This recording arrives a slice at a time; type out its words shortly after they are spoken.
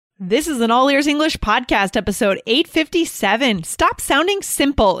This is an All Ears English podcast, episode 857. Stop sounding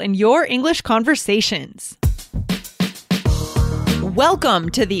simple in your English conversations.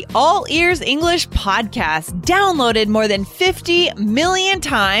 Welcome to the All Ears English podcast. Downloaded more than 50 million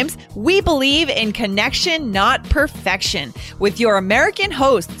times, we believe in connection, not perfection. With your American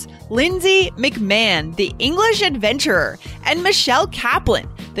hosts, Lindsay McMahon, the English adventurer, and Michelle Kaplan,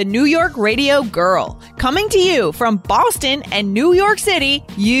 the New York radio girl, coming to you from Boston and New York City,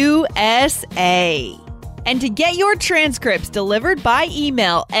 USA. And to get your transcripts delivered by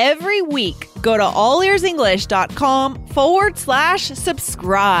email every week, go to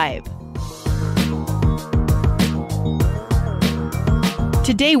allearsenglish.com/subscribe.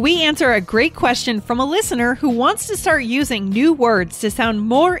 Today, we answer a great question from a listener who wants to start using new words to sound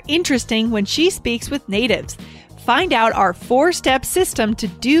more interesting when she speaks with natives. Find out our 4-step system to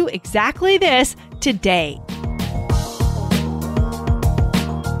do exactly this today.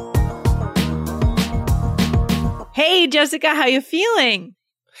 Hey, Jessica, how you feeling?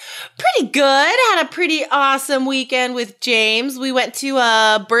 Pretty good. Had a pretty awesome weekend with James. We went to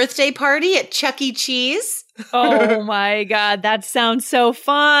a birthday party at Chuck E. Cheese. Oh my God, that sounds so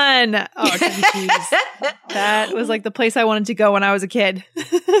fun. Oh, Chuck E. Cheese. That was like the place I wanted to go when I was a kid.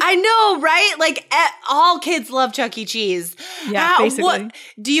 I know, right? Like all kids love Chuck E. Cheese. Yeah, basically.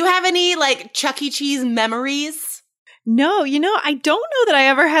 Do you have any like Chuck E. Cheese memories? No, I don't know that I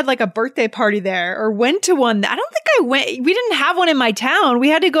ever had like a birthday party there or went to one. I don't think I went. We didn't have one in my town. We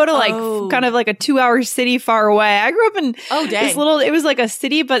had to go to kind of like a 2-hour city far away. I grew up in this little, it was like a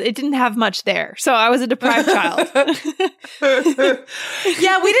city, but it didn't have much there. So I was a deprived child. Yeah,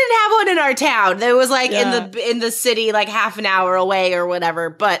 we didn't have one in our town. There was like in the city, like half an hour away or whatever.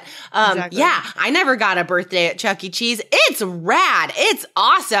 But yeah, I never got a birthday at Chuck E. Cheese. It's rad. It's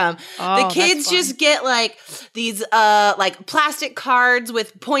awesome. Oh, the kids just get like these like plastic cards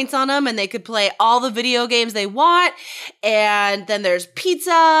with points on them, and they could play all the video games they want. And then there's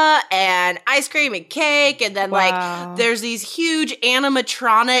pizza and ice cream and cake, and then like there's these huge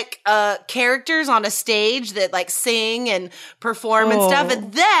animatronic characters on a stage that like sing and perform and stuff.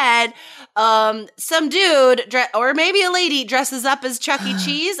 And then some dude or maybe a lady dresses up as Chuck E.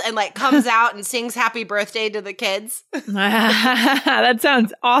 Cheese and like comes out and sings happy birthday to the kids. That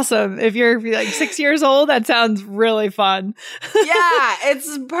sounds awesome. If you're like 6 years old, that sounds really fun. Yeah,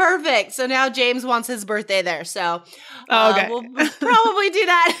 it's perfect. So now James wants his birthday there. So okay. We'll probably do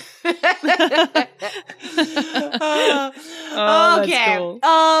that. Okay. Cool.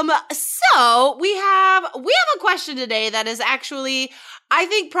 So we have a question today that is actually, I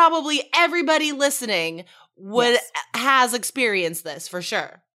think probably everybody listening has experienced this for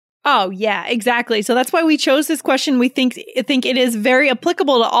sure. Oh, yeah, exactly. So that's why we chose this question. We think it is very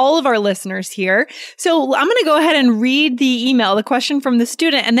applicable to all of our listeners here. So I'm going to go ahead and read the email, the question from the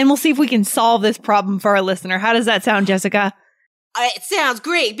student, and then we'll see if we can solve this problem for our listener. How does that sound, Jessica? It sounds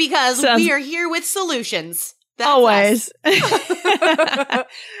great because we are here with solutions. That's always.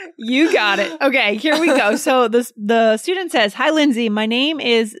 You got it. Okay, here we go. So the student says, "Hi, Lindsay. My name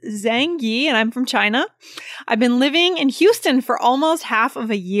is Zhang Yi, and I'm from China. I've been living in Houston for almost half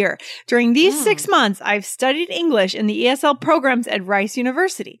of a year. During these 6 months, I've studied English in the ESL programs at Rice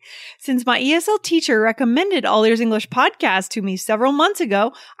University. Since my ESL teacher recommended All Ears English podcast to me several months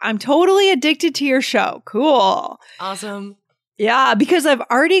ago, I'm totally addicted to your show." Cool. Awesome. Yeah, because I've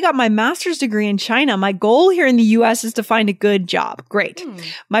already got my master's degree in China. My goal here in the US is to find a good job. Great.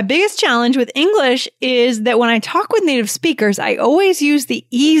 My biggest challenge with English is that when I talk with native speakers, I always use the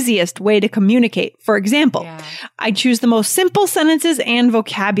easiest way to communicate. For example, I choose the most simple sentences and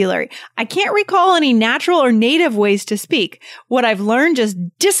vocabulary. I can't recall any natural or native ways to speak. What I've learned just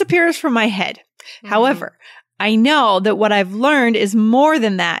disappears from my head. However, I know that what I've learned is more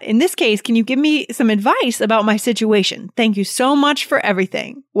than that. In this case, can you give me some advice about my situation? Thank you so much for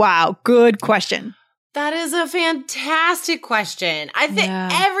everything. Wow, good question. That is a fantastic question. I think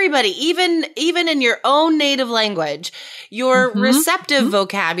everybody, even in your own native language, your receptive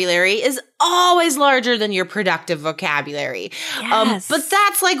vocabulary is always larger than your productive vocabulary. Yes. But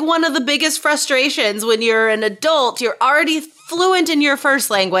that's like one of the biggest frustrations when you're an adult. You're already fluent in your first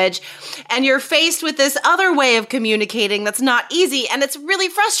language and you're faced with this other way of communicating that's not easy, and it's really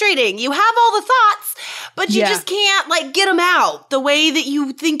frustrating. You have all the thoughts, but you just can't like get them out the way that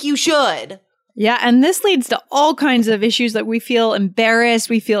you think you should. Yeah, and this leads to all kinds of issues that we feel embarrassed,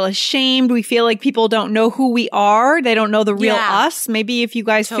 we feel ashamed, we feel like people don't know who we are, they don't know the real us. Maybe if you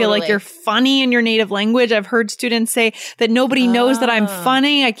guys feel like you're funny in your native language, I've heard students say that nobody knows that I'm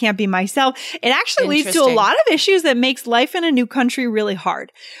funny, I can't be myself. It actually leads to a lot of issues that makes life in a new country really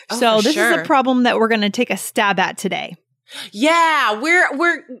hard. So this is a problem that we're going to take a stab at today. Yeah,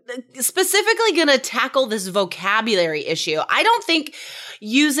 we're specifically going to tackle this vocabulary issue. I don't think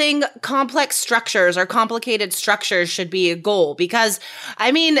using complex structures or complicated structures should be a goal because,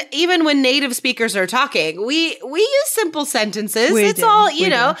 I mean, even when native speakers are talking, we use simple sentences. It's all, you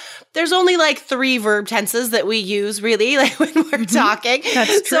know, there's only like 3 verb tenses that we use really like when we're talking.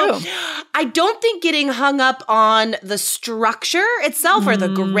 That's true. So I don't think getting hung up on the structure itself or the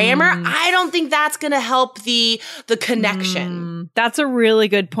grammar, I don't think that's going to help the connection. That's a really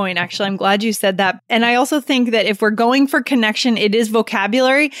good point, actually. I'm glad you said that. And I also think that if we're going for connection, it is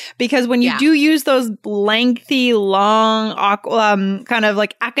vocabulary, because when you do use those lengthy, long, kind of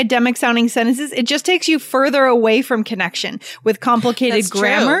like academic sounding sentences, it just takes you further away from connection with complicated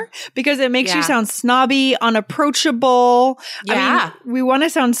grammar because it makes you sound snobby, unapproachable. I mean, we want to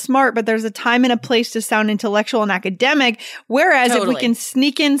sound smart, but there's a time and a place to sound intellectual and academic. Whereas if we can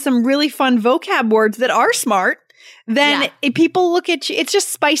sneak in some really fun vocab words that are smart, then if people look at you, it's just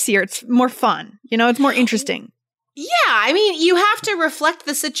spicier. It's more fun. You know, it's more interesting. Yeah, I mean, you have to reflect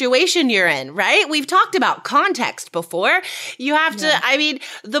the situation you're in, right? We've talked about context before. You have to, I mean,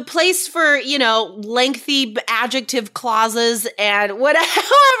 the place for, you know, lengthy adjective clauses and whatever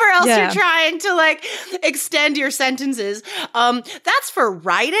else you're trying to like extend your sentences. That's for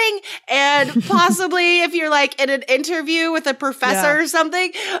writing and possibly if you're like in an interview with a professor or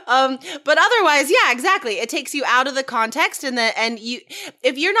something. But otherwise, yeah, exactly. It takes you out of the context and you,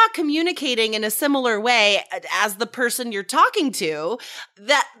 if you're not communicating in a similar way as the person you're talking to,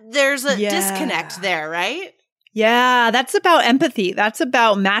 that there's a disconnect there, right? Yeah, that's about empathy. That's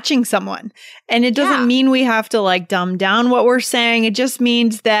about matching someone. And it doesn't mean we have to like dumb down what we're saying. It just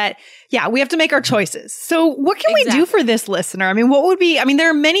means that, we have to make our choices. So what can we do for this listener? I mean, what would be, I mean,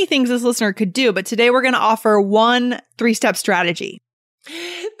 there are many things this listener could do, but today we're going to offer one 3-step strategy.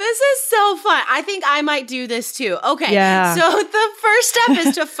 This is so fun. I think I might do this too. Okay. Yeah. So the first step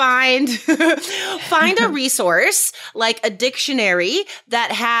is to find a resource like a dictionary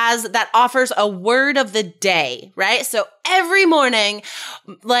that offers a word of the day, right? So every morning,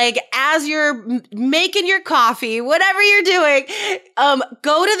 like as you're making your coffee, whatever you're doing,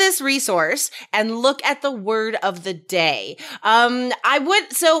 go to this resource and look at the word of the day.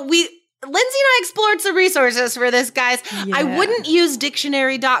 Lindsay and I explored some resources for this, guys. Yeah. I wouldn't use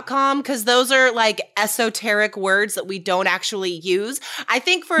dictionary.com because those are like esoteric words that we don't actually use. I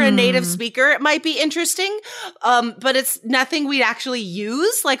think for a native speaker, it might be interesting, but it's nothing we'd actually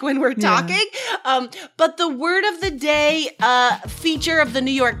use like when we're talking. But the word of the day feature of the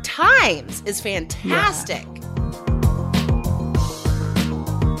New York Times is fantastic. Yeah.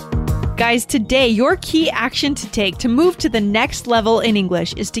 Guys, today, your key action to take to move to the next level in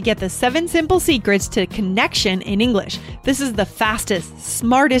English is to get the 7 simple secrets to connection in English. This is the fastest,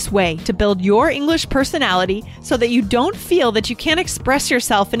 smartest way to build your English personality so that you don't feel that you can't express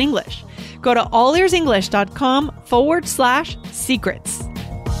yourself in English. Go to allearsenglish.com/secrets.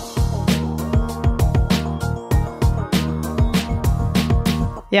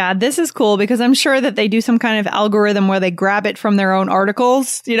 Yeah, this is cool because I'm sure that they do some kind of algorithm where they grab it from their own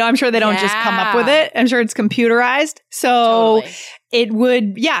articles. You know, I'm sure they don't just come up with it. I'm sure it's computerized. So it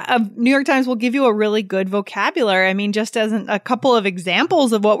would, New York Times will give you a really good vocabulary. I mean, just as a couple of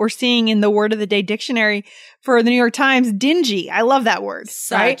examples of what we're seeing in the Word of the Day dictionary for the New York Times, dingy. I love that word.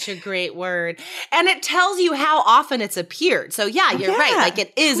 Such a great word. And it tells you how often it's appeared. So you're right. Like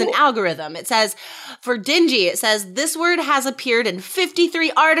it is an algorithm. It says for dingy, it says this word has appeared in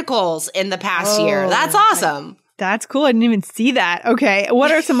 53 articles in the past year. That's awesome. That's cool. I didn't even see that. Okay.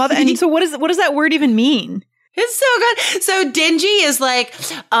 What are some other, and so what does that word even mean? It's so good. So dingy is like,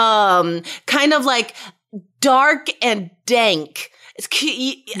 kind of like dark and dank.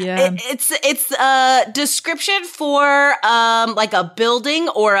 It's a description for like a building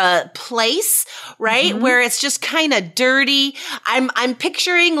or a place, right? Mm-hmm. Where it's just kind of dirty. I'm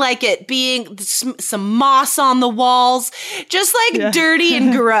picturing like it being some moss on the walls, just like dirty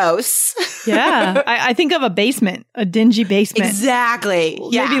and gross. I think of a basement, a dingy basement. Exactly.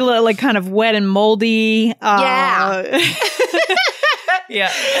 Maybe like kind of wet and moldy.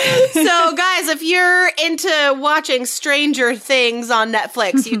 So guys, if you're into watching Stranger Things on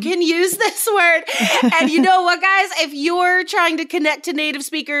Netflix, you can use this word. And you know what, guys? If you're trying to connect to native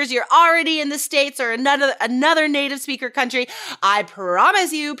speakers, you're already in the States or another native speaker country, I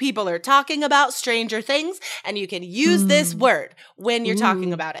promise you people are talking about Stranger Things and you can use this word when you're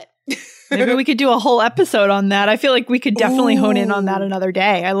talking about it. Maybe we could do a whole episode on that. I feel like we could definitely hone in on that another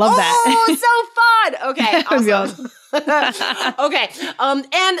day. I love that. Oh, so fun. Okay, awesome. Okay.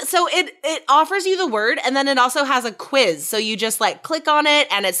 And so it offers you the word, and then it also has a quiz. So you just like click on it,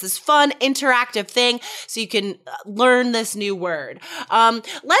 and it's this fun interactive thing so you can learn this new word.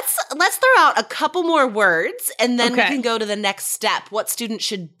 Let's throw out a couple more words, and then we can go to the next step. What students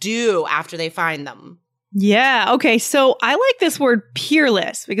should do after they find them. Yeah. Okay. So I like this word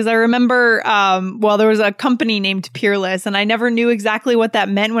peerless because I remember, there was a company named Peerless, and I never knew exactly what that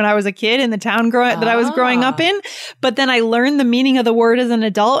meant when I was a kid in the town that I was growing up in. But then I learned the meaning of the word as an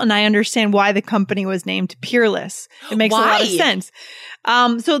adult, and I understand why the company was named Peerless. It makes a lot of sense.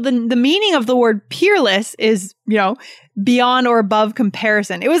 So the meaning of the word peerless is, beyond or above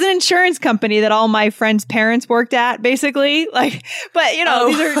comparison. It was an insurance company that all my friends' parents worked at, basically. These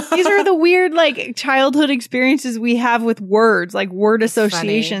are the weird, childhood experiences we have with words, like word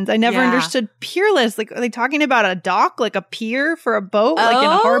associations. Funny. I never understood peerless. Like, are they talking about a dock, like a pier for a boat, like in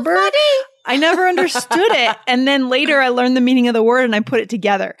a harbor? Funny. I never understood it. And then later I learned the meaning of the word and I put it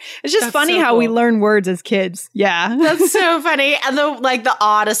together. It's just funny how we learn words as kids. Yeah. That's so funny. And the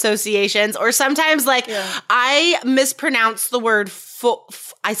odd associations, or sometimes I mispronounce the word,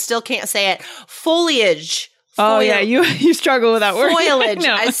 I still can't say it, foliage. Oh, yeah. You struggle with that word. Foliage.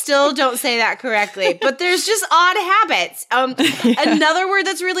 I still don't say that correctly. But there's just odd habits. Another word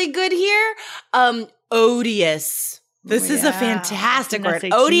that's really good here, odious. This is a fantastic word.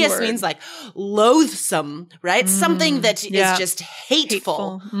 Odious means loathsome, right? Something that is just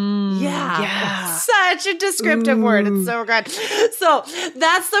hateful. Yeah. Such a descriptive word. It's so good. So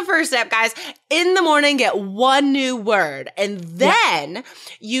that's the first step, guys. In the morning, get one new word, and then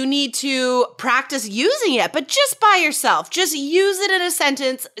you need to practice using it, but just by yourself. Just use it in a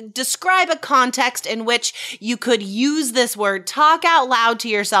sentence. Describe a context in which you could use this word. Talk out loud to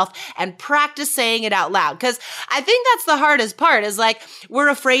yourself and practice saying it out loud. Because I think that's the hardest part is we're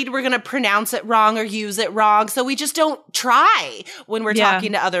afraid we're going to pronounce it wrong or use it wrong. So we just don't try when we're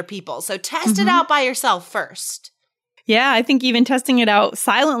talking to other people. So test it out by yourself first. Yeah, I think even testing it out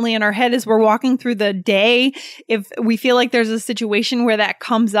silently in our head as we're walking through the day, if we feel like there's a situation where that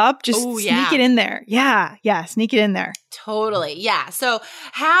comes up, just sneak it in there. Yeah, sneak it in there. Totally. Yeah. So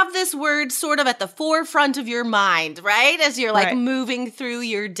have this word sort of at the forefront of your mind, right? As you're moving through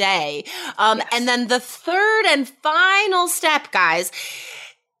your day. And then the third and final step, guys,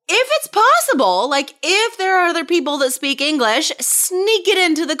 if it's possible, if there are other people that speak English, sneak it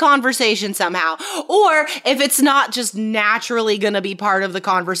into the conversation somehow. Or if it's not just naturally going to be part of the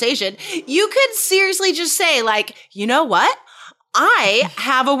conversation, you could seriously just say, you know what? I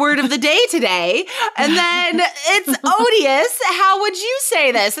have a word of the day today, and then it's odious. How would you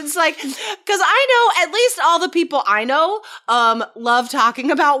say this? It's because I know at least all the people I know love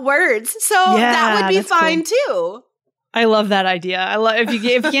talking about words. So that would be fine too. I love that idea. I love if you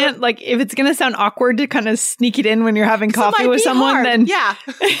can't if it's gonna sound awkward to kind of sneak it in when you're having coffee with someone, then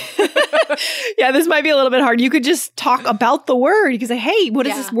this might be a little bit hard. You could just talk about the word. You could say, "Hey, what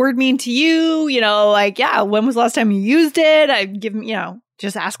does this word mean to you?" When was the last time you used it? I give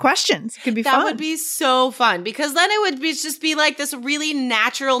just ask questions. It could be fun. That would be so fun because then it would just be this really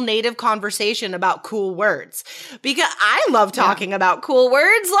natural native conversation about cool words. Because I love talking about cool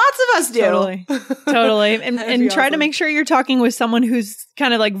words. Lots of us do. Totally. And try to make sure you're talking with someone who's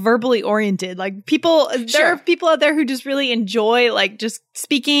kind of verbally oriented. There are people out there who just really enjoy just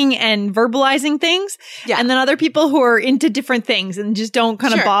speaking and verbalizing things. Yeah. And then other people who are into different things and just don't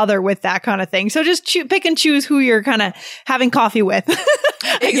kind of bother with that kind of thing. So just pick and choose who you're kind of having coffee with.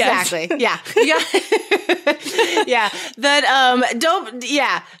 Exactly. Yeah. Yeah. That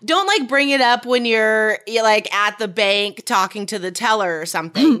don't bring it up when you're at the bank talking to the teller or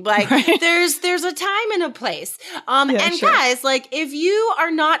something. There's a time and a place. Guys, if you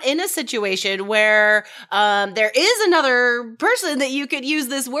are not in a situation where there is another person that you could use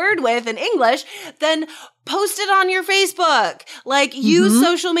this word with in English, then post it on your Facebook. Use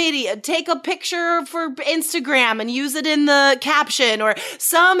social media. Take a picture for Instagram and use it in the caption or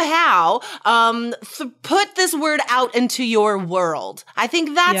somehow put this word out into your world. I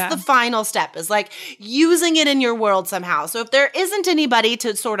think that's the final step is using it in your world somehow. So if there isn't anybody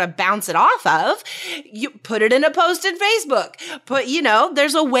to sort of bounce it off of, you put it in a post in Facebook.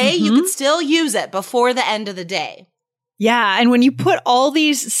 There's a way you could still use it before the end of the day. Yeah. And when you put all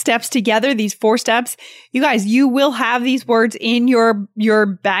these steps together, these 4 steps, you guys, you will have these words in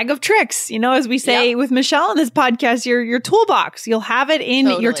your bag of tricks. You know, as we say with Michelle on this podcast, your toolbox. You'll have it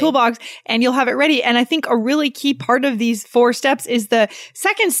in your toolbox and you'll have it ready. And I think a really key part of these 4 steps is the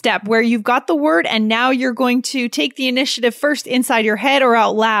second step where you've got the word and now you're going to take the initiative first inside your head or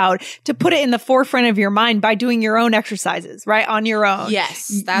out loud to put it in the forefront of your mind by doing your own exercises, right? On your own.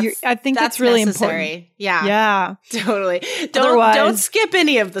 Yes. I think that's really necessary. Important. Yeah. Yeah. Totally. Don't skip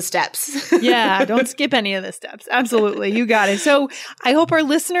any of the steps. Yeah, don't skip any of the steps. Absolutely. You got it. So I hope our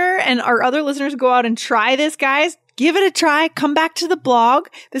listener and our other listeners go out and try this, guys. Give it a try. Come back to the blog.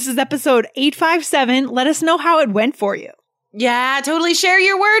 This is episode 857. Let us know how it went for you. Yeah, totally. Share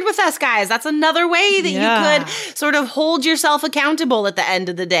your word with us, guys. That's another way that you could sort of hold yourself accountable at the end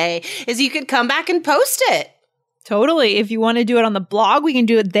of the day, is you could come back and post it. Totally. If you want to do it on the blog, we can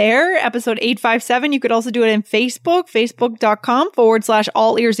do it there. Episode 857. You could also do it in Facebook,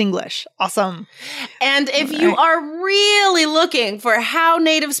 facebook.com/all ears English. Awesome. And if you are really looking for how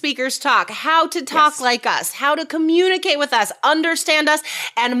native speakers talk, how to talk like us, how to communicate with us, understand us,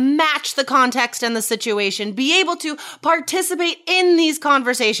 and match the context and the situation, be able to participate in these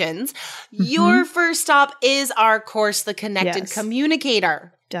conversations, your first stop is our course, The Connected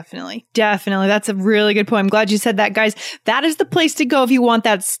Communicator. Definitely. That's a really good point. I'm glad you said that, guys. That is the place to go if you want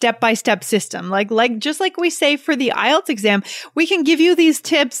that step-by-step system. Just like we say for the IELTS exam, we can give you these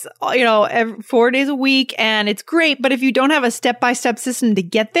tips, 4 days a week, and it's great. But if you don't have a step-by-step system to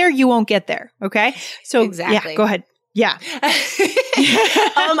get there, you won't get there. Okay? So exactly. Yeah, go ahead. Yeah.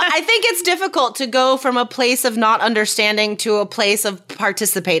 I think it's difficult to go from a place of not understanding to a place of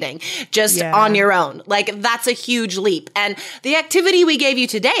participating just on your own. Like, that's a huge leap. And the activity we gave you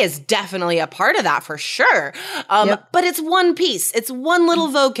today is definitely a part of that for sure. But it's one piece. It's one little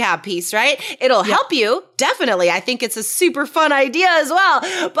vocab piece, right? It'll help you. Definitely. I think it's a super fun idea as well.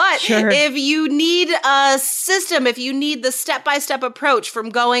 But if you need a system, if you need the step-by-step approach from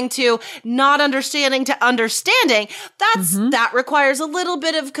going to not understanding to understanding, that requires a little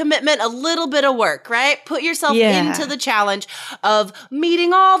bit of commitment, a little bit of work, right? Put yourself into the challenge of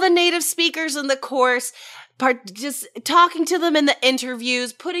meeting all the native speakers in the course, just talking to them in the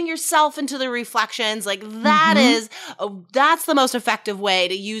interviews, putting yourself into the reflections. Like that's the most effective way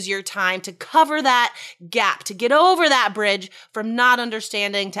to use your time to cover that gap, to get over that bridge from not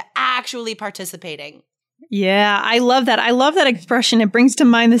understanding to actually participating. Yeah, I love that. I love that expression. It brings to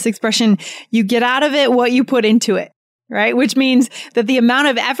mind this expression, you get out of it what you put into it, right? Which means that the amount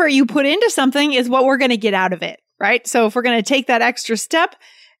of effort you put into something is what we're going to get out of it, right? So if we're going to take that extra step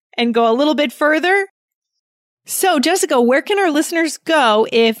and go a little bit further. So Jessica, where can our listeners go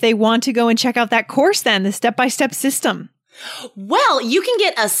if they want to go and check out that course then, the step-by-step system? Well, you can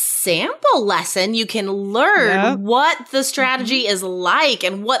get a sample lesson. You can learn what the strategy is like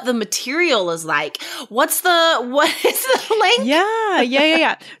and what the material is like. What is the link?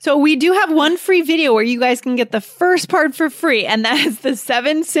 Yeah. So we do have one free video where you guys can get the first part for free. And that is the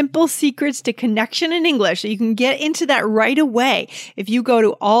 7 simple secrets to connection in English. So you can get into that right away. If you go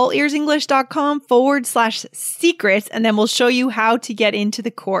to allearsenglish.com/secrets, and then we'll show you how to get into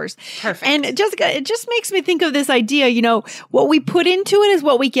the course. Perfect. And Jessica, it just makes me think of this idea, what we put into it is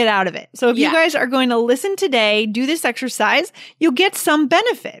what we get out of it. So if you guys are going to listen today, do this exercise, you'll get some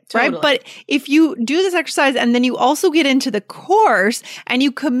benefit, right? But if you do this exercise and then you also get into the course and you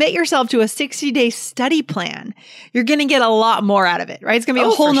commit yourself to a 60-day study plan, you're going to get a lot more out of it, right? It's going to be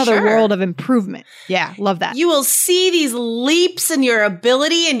a whole nother world of improvement. Yeah, love that. You will see these leaps in your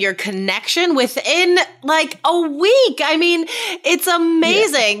ability and your connection within like a week. I mean, it's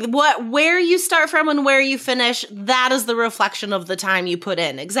amazing where you start from and where you finish. That is the reflection of the time you put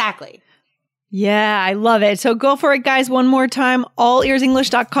in. Exactly. Yeah, I love it. So go for it, guys. One more time,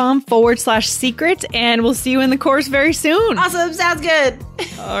 allearsenglish.com/secrets, and we'll see you in the course very soon. Awesome. Sounds good.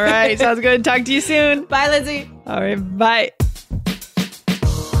 All right. Sounds good. Talk to you soon. Bye, Lindsay. All right. Bye.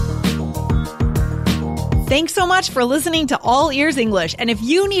 Thanks so much for listening to All Ears English. And if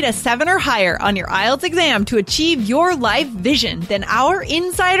you need a 7 or higher on your IELTS exam to achieve your life vision, then our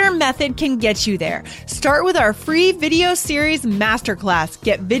Insider Method can get you there. Start with our free video series masterclass.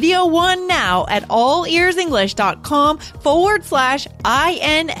 Get video 1 now at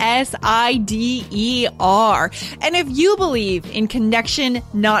allearsenglish.com/INSIDER. And if you believe in connection,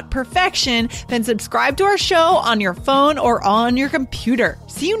 not perfection, then subscribe to our show on your phone or on your computer.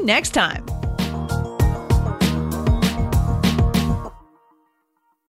 See you next time.